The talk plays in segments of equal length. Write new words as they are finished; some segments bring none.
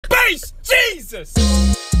Christ Jesus!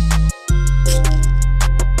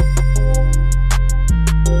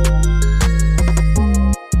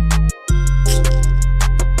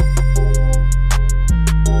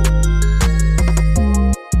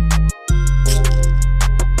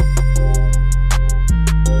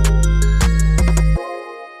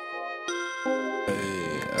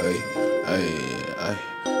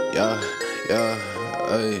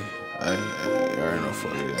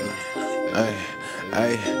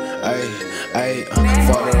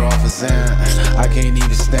 Fought her off a Zan, I can't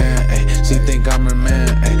even stand, she think I'm her man,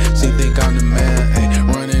 she think I'm the man,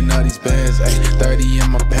 running all these bands, 30 in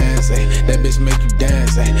my pants, that bitch make you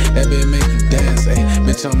dance, that bitch make you dance,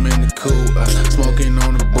 bitch I'm in the coupe, smoking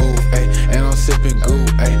on the booth, and I'm sipping goo,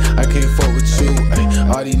 I can't fuck with you,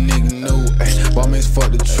 all these niggas new, ball mates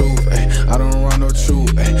fuck the truth, I don't run no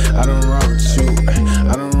truth, I don't rock with you,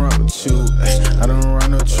 I don't rock with you, I don't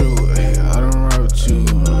run no truth, I don't rock with you,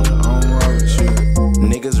 I don't rock with you.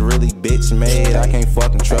 Niggas really bitch made, I can't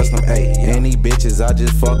fucking trust them, ayy. Any bitches, I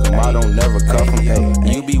just fuck them, I don't never cuff them,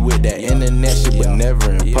 ayy. You be with that internet shit, but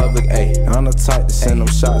never in public, ayy. I'm the type to send them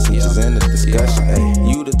shots and just end the discussion,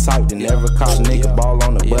 ayy. You the type to never cop nigga ball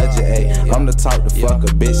on the budget, ayy. I'm the type to fuck a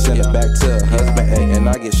bitch, send her back to her husband, ayy. And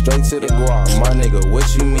I get straight to the guap, my nigga, what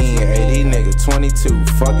you mean, ayy? These niggas 22,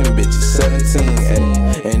 fucking bitches 17,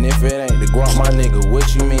 ayy. And if it ain't the guap, my nigga,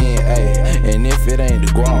 what you mean, ayy? And if it ain't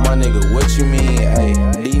the guap, my nigga, what you mean, ayy?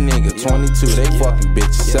 These niggas 22, they fucking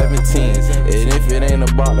bitches 17. And if it ain't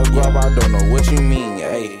about the guap, I don't know what you mean,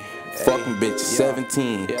 ayy. Fucking bitches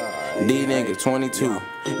 17. These niggas 22.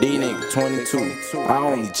 These niggas 22. I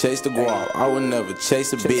only chase the guap, I would never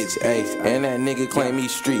chase a bitch, ayy. And that nigga claim he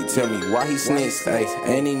street, tell me why he snitched, ayy.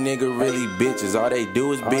 Any nigga really bitches, all they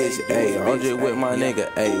do is bitch, ayy. I'm just with my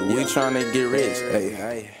nigga, ayy. We tryna get rich,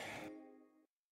 ayy.